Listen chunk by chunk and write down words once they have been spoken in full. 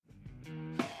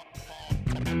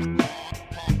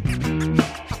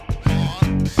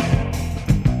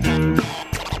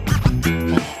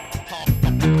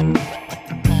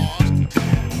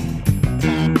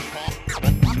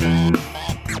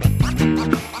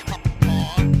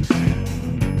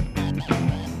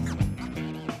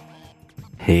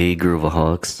Hey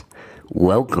Grooveaholics,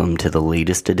 welcome to the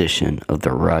latest edition of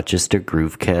the Rochester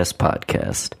Groovecast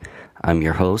podcast. I'm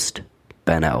your host,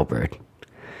 Ben Albert.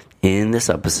 In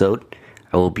this episode,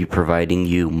 I will be providing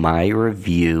you my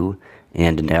review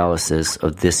and analysis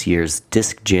of this year's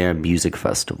Disc Jam Music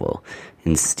Festival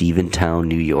in Stephentown,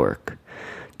 New York.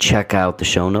 Check out the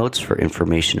show notes for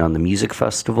information on the music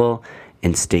festival,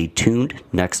 and stay tuned.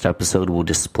 Next episode will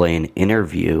display an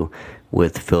interview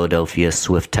with Philadelphia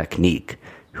Swift Technique,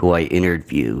 who I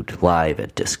interviewed live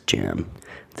at Disc Jam.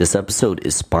 This episode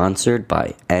is sponsored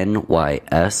by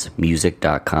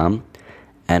NYSmusic.com.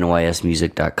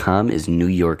 NYSmusic.com is New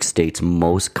York State's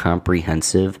most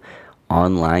comprehensive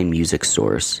online music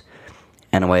source.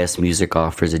 NYS Music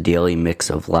offers a daily mix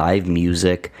of live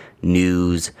music,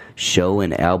 news, show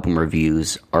and album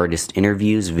reviews, artist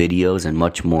interviews, videos, and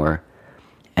much more.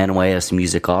 NYS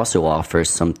Music also offers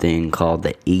something called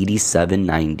the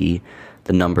 8790.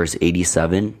 The numbers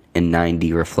 87 and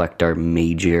 90 reflect our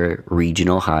major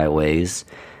regional highways.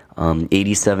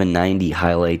 8790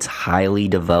 highlights highly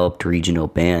developed regional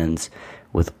bands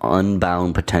with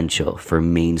unbound potential for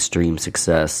mainstream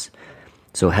success.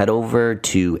 So head over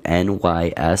to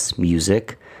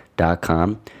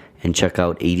nysmusic.com and check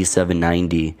out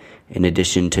 8790 in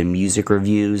addition to music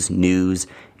reviews, news,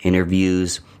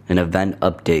 interviews, and event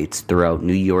updates throughout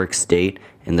New York State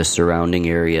and the surrounding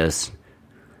areas.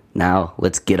 Now,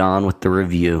 let's get on with the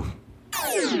review.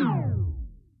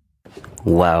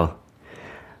 Wow.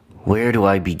 Where do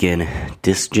I begin?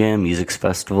 Disc Jam Music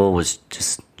Festival was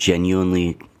just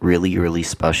genuinely really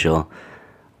special.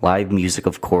 Live music,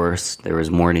 of course. There was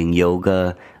morning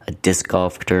yoga, a disc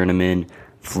golf tournament,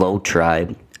 Flow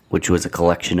Tribe, which was a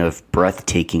collection of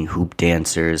breathtaking hoop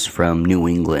dancers from New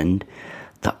England.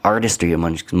 The artistry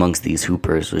amongst these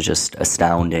hoopers was just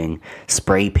astounding.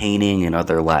 Spray painting and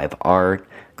other live art,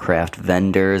 craft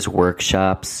vendors,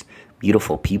 workshops,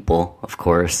 beautiful people, of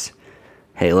course.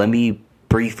 Hey, let me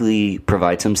briefly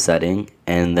provide some setting,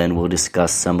 and then we'll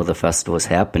discuss some of the festival's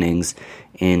happenings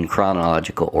in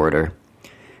chronological order.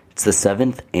 It's the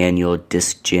 7th annual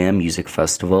Disc Jam Music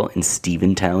Festival in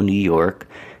Stephentown, New York,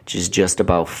 which is just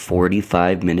about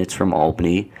 45 minutes from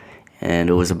Albany, and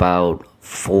it was about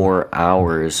 4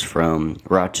 hours from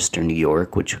Rochester, New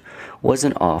York, which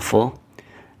wasn't awful,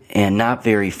 and not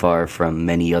very far from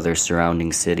many other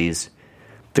surrounding cities.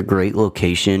 The great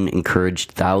location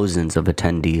encouraged thousands of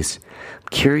attendees. I'm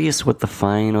curious what the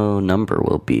final number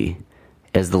will be,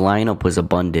 as the lineup was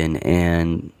abundant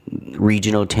and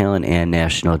regional talent and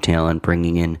national talent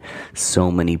bringing in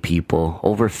so many people.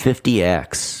 Over 50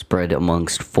 acts spread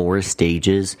amongst 4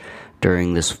 stages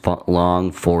during this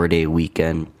long 4-day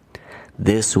weekend.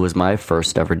 This was my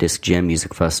first ever Disc Jam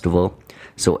Music Festival,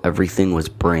 so everything was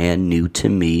brand new to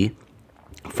me.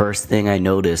 First thing I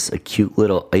noticed, a cute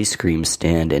little ice cream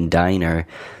stand and diner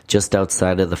just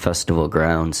outside of the festival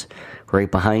grounds.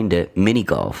 Right behind it, mini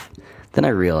golf. Then I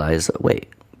realized, wait,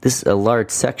 this a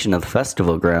large section of the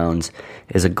festival grounds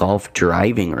is a golf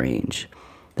driving range.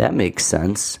 That makes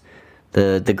sense.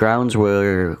 The grounds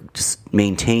were just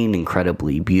maintained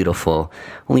incredibly beautiful.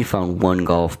 Only found one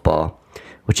golf ball,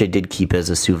 which I did keep as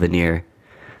a souvenir.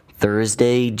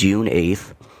 Thursday, June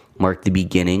 8th, marked the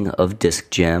beginning of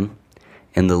Disc Jam,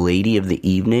 and the lady of the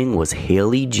evening was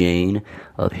Haley Jane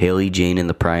of Haley Jane and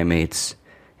the Primates,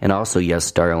 and also Yes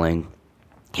Darling.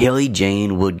 Haley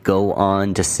Jane would go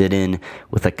on to sit in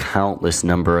with a countless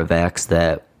number of acts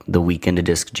that the weekend of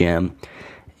Disc Jam,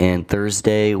 and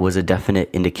Thursday was a definite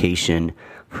indication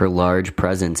of her large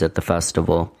presence at the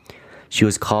festival. She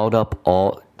was called up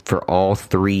for all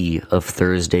 3 of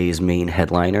Thursday's main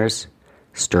headliners,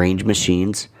 Strange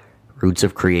Machines, Roots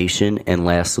of Creation, and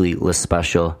lastly, Le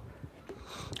Special.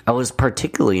 I was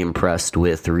particularly impressed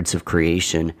with Roots of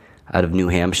Creation out of New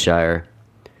Hampshire.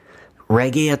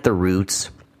 Reggae at the roots,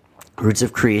 Roots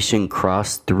of Creation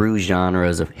crossed through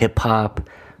genres of hip-hop,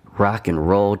 rock and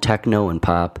roll, techno, and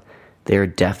pop. They are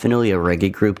definitely a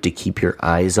reggae group to keep your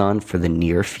eyes on for the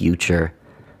near future.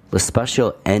 Le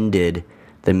Special ended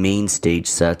the main stage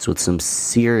sets with some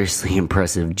seriously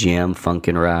impressive jam, funk,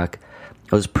 and rock.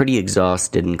 I was pretty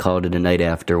exhausted and called it a night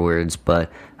afterwards, but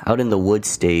out in the wood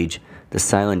stage, the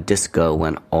silent disco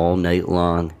went all night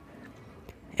long.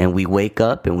 And we wake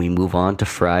up and we move on to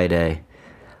Friday.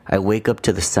 I wake up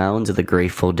to the sounds of the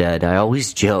Grateful Dead. I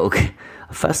always joke,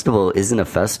 a festival isn't a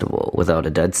festival without a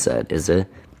Dead set, is it?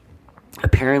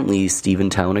 Apparently,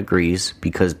 Stephentown agrees,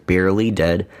 because Barely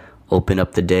Dead opened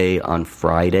up the day on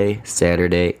Friday,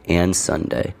 Saturday, and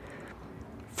Sunday.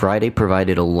 Friday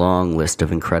provided a long list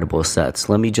of incredible sets.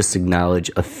 Let me just acknowledge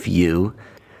a few.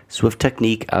 Swift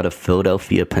Technique out of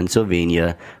Philadelphia,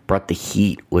 Pennsylvania brought the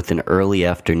heat with an early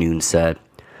afternoon set.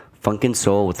 funk and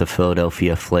soul with a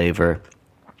Philadelphia flavor.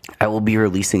 I will be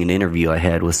releasing an interview I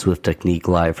had with Swift Technique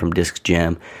live from Disc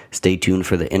Jam. Stay tuned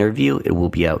for the interview. It will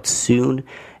be out soon.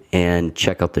 And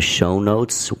check out the show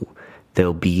notes.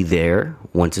 They'll be there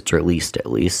once it's released,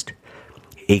 at least.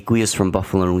 Aqueous from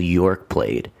Buffalo, New York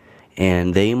played.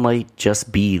 And they might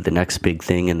just be the next big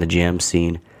thing in the jam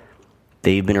scene.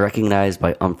 They've been recognized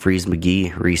by Umphrey's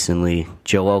McGee recently.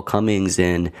 Joel Cummings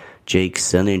and Jake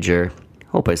Sinninger,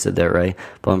 hope I said that right,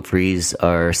 Umphrey's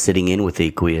are sitting in with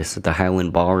Aqueous at the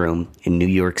Highland Ballroom in New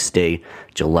York State,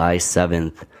 July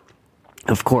 7th.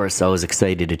 Of course, I was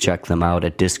excited to check them out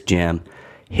at Disc Jam.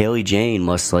 Haley Jane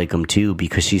must like them too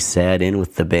because she sat in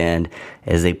with the band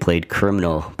as they played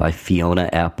Criminal by Fiona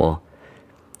Apple.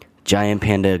 Giant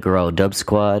Panda Gorilla Dub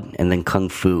Squad and then Kung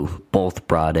Fu both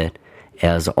brought it,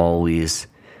 as always.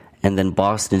 And then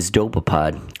Boston's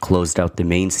Dopapod closed out the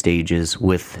main stages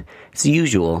with, as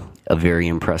usual, a very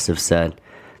impressive set.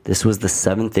 This was the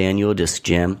 7th annual Disc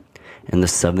Jam and the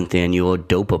 7th annual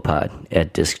Dopapod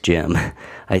at Disc Jam.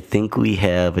 I think we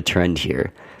have a trend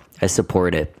here. I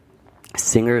support it.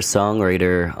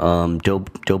 Singer-songwriter,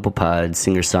 Dopapod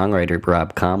singer-songwriter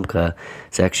Rob Komka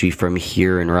is actually from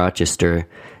here in Rochester,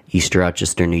 East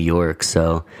Rochester, New York.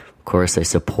 So, of course, I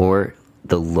support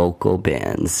the local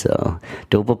bands. So,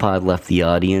 Dopapod left the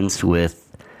audience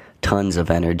with tons of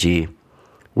energy,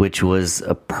 which was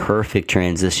a perfect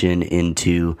transition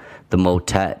into the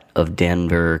Motet of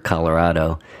Denver,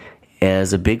 Colorado.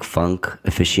 As a big funk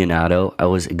aficionado, I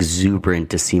was exuberant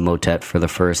to see Motet for the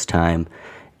first time,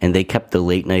 and they kept the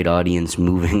late night audience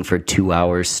moving for 2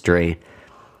 hours straight.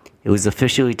 It was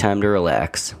officially time to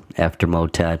relax after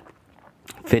Motet.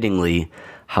 Fittingly,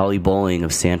 Holly Bowling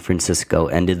of San Francisco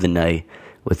ended the night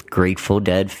with Grateful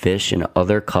Dead, Fish, and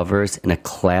other covers in a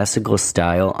classical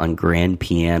style on grand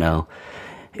piano.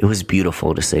 It was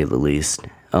beautiful, to say the least.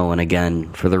 Oh, and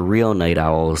again, for the real night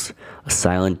owls, a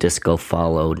silent disco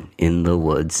followed in the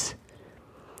woods.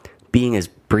 Being as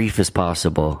brief as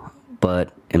possible,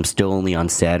 but am still only on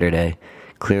Saturday,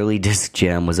 clearly Disc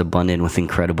Jam was abundant with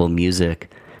incredible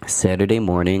music. Saturday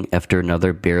morning, after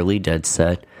another Barely Dead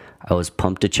set, I was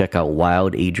pumped to check out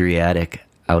Wild Adriatic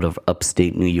out of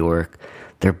upstate New York.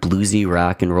 Their bluesy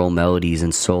rock and roll melodies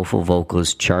and soulful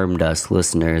vocals charmed us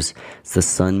listeners as the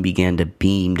sun began to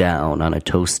beam down on a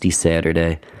toasty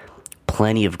Saturday.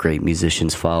 Plenty of great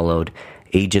musicians followed.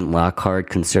 Agent Lockhart,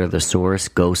 Consider the Source,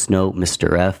 Ghost Note,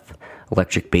 Mr. F,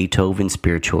 Electric Beethoven,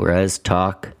 Spiritual Res,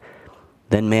 Talk.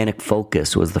 Then Manic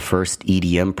Focus was the first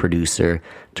EDM producer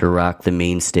to rock the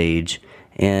main stage.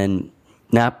 And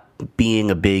not being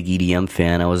a big EDM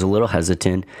fan, I was a little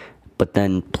hesitant, but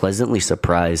then pleasantly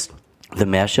surprised. The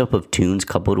mashup of tunes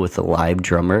coupled with a live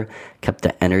drummer kept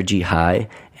the energy high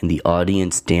and the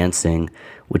audience dancing,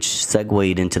 which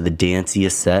segued into the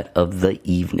danciest set of the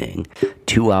evening.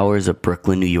 2 hours of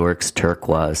Brooklyn, New York's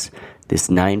Turquoise. This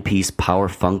 9-piece power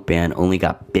funk band only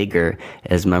got bigger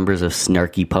as members of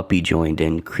Snarky Puppy joined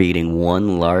in, creating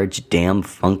one large, damn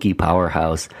funky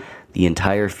powerhouse. The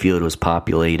entire field was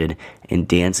populated and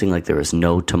dancing like there was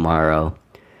no tomorrow.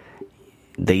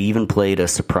 They even played a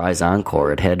surprise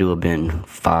encore. It had to have been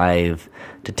 5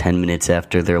 to 10 minutes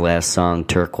after their last song.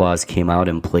 Turquoise came out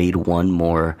and played one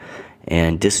more.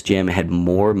 And Disc Jam had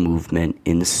more movement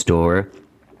in store.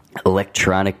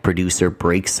 Electronic producer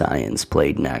Break Science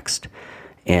played next.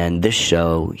 And this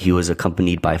show, he was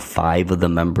accompanied by 5 of the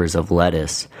members of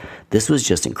Lettuce. This was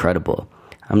just incredible.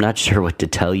 I'm not sure what to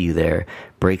tell you there.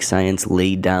 Break Science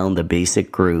laid down the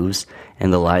basic grooves,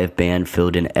 and the live band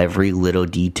filled in every little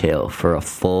detail for a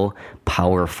full,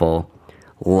 powerful,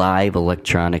 live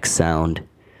electronic sound.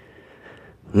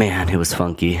 Man, it was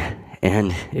funky,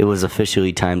 and it was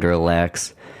officially time to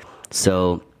relax.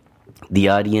 So the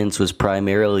audience was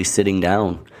primarily sitting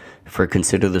down for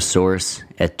Consider the Source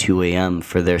at 2 a.m.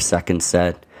 for their second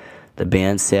set. The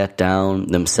band sat down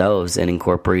themselves and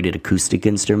incorporated acoustic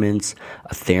instruments,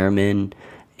 a theremin,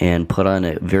 and put on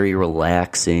a very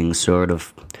relaxing, sort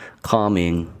of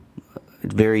calming,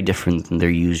 very different than their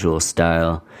usual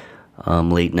style,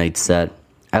 late night set.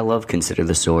 I love Consider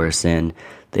the Source, and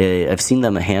I've seen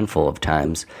them a handful of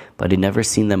times, but I'd never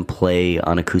seen them play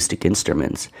on acoustic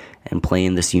instruments and play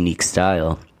in this unique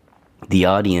style. The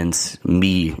audience,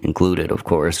 me included, of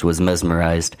course, was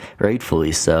mesmerized,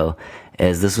 rightfully so,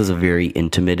 as this was a very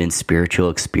intimate and spiritual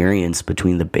experience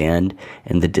between the band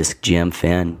and the Disc Jam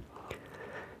fan.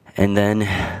 And then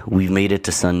we've made it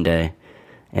to Sunday,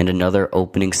 and another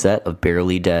opening set of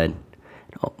Barely Dead.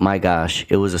 Oh my gosh,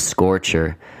 it was a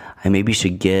scorcher. I maybe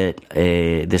should get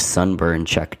this sunburn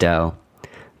checked out.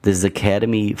 This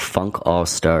Academy Funk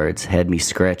All-Stars had me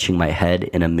scratching my head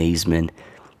in amazement.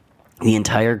 The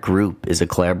entire group is a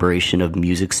collaboration of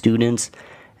music students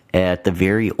at the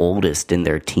very oldest in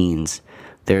their teens.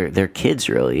 They're kids,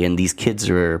 really, and these kids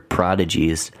are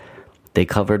prodigies. They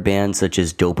covered bands such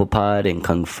as Dopapod and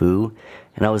Kung Fu,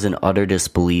 and I was in utter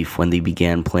disbelief when they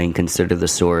began playing Consider the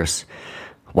Source.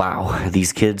 Wow,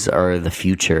 these kids are the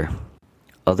future.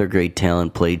 Other great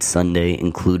talent played Sunday,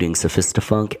 including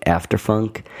Sophistafunk,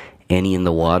 Afterfunk, Annie in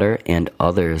the Water, and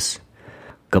others.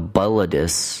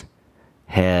 Gabuladis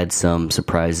had some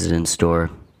surprises in store.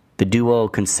 The duo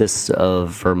consists of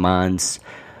Vermont's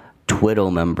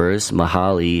Twiddle members,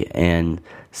 Mahali and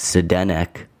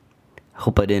Sedenek.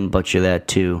 Hope I didn't butcher that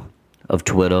too, of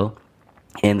Twiddle.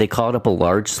 And they called up a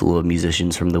large slew of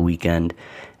musicians from the weekend.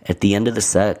 At the end of the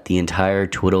set, the entire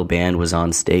Twiddle band was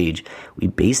on stage. We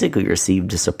basically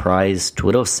received a surprise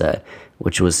Twiddle set,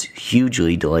 which was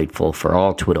hugely delightful for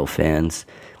all Twiddle fans.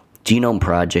 Genome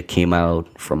Project came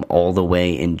out from all the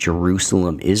way in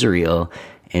Jerusalem, Israel,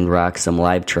 and rocked some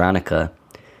live-tronica.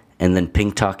 And then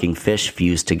Pink Talking Fish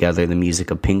fused together the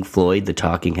music of Pink Floyd, the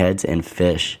Talking Heads, and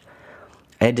Fish.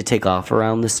 I had to take off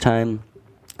around this time,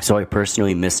 so I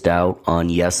personally missed out on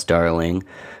Yes Darling,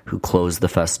 who closed the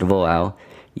festival out.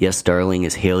 Yes Darling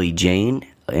is Haley Jane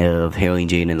of Haley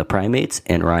Jane and the Primates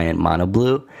and Ryan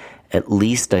Monoblue. At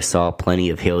least I saw plenty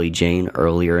of Haley Jane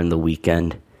earlier in the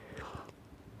weekend.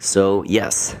 So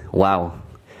yes, wow.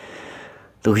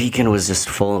 The weekend was just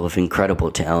full of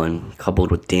incredible talent, coupled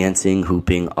with dancing,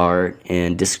 hooping, art,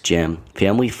 and disc jam.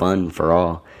 Family fun for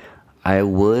all. I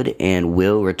would and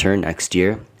will return next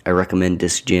year. I recommend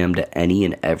Disc Jam to any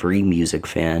and every music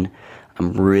fan.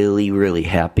 I'm really, really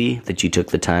happy that you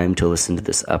took the time to listen to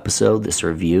this episode, this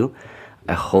review.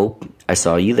 I hope I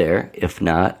saw you there. If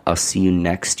not, I'll see you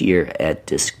next year at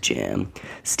Disc Jam,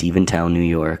 Stephentown, New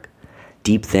York.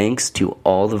 Deep thanks to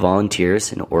all the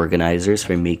volunteers and organizers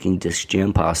for making Disc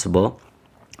Jam possible.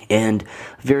 And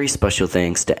very special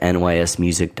thanks to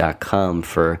nysmusic.com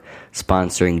for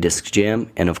sponsoring Disc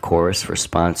Jam and, of course, for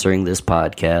sponsoring this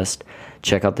podcast.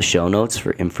 Check out the show notes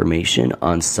for information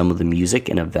on some of the music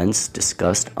and events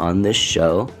discussed on this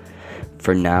show.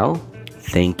 For now,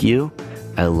 thank you,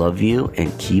 I love you,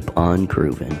 and keep on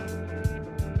grooving.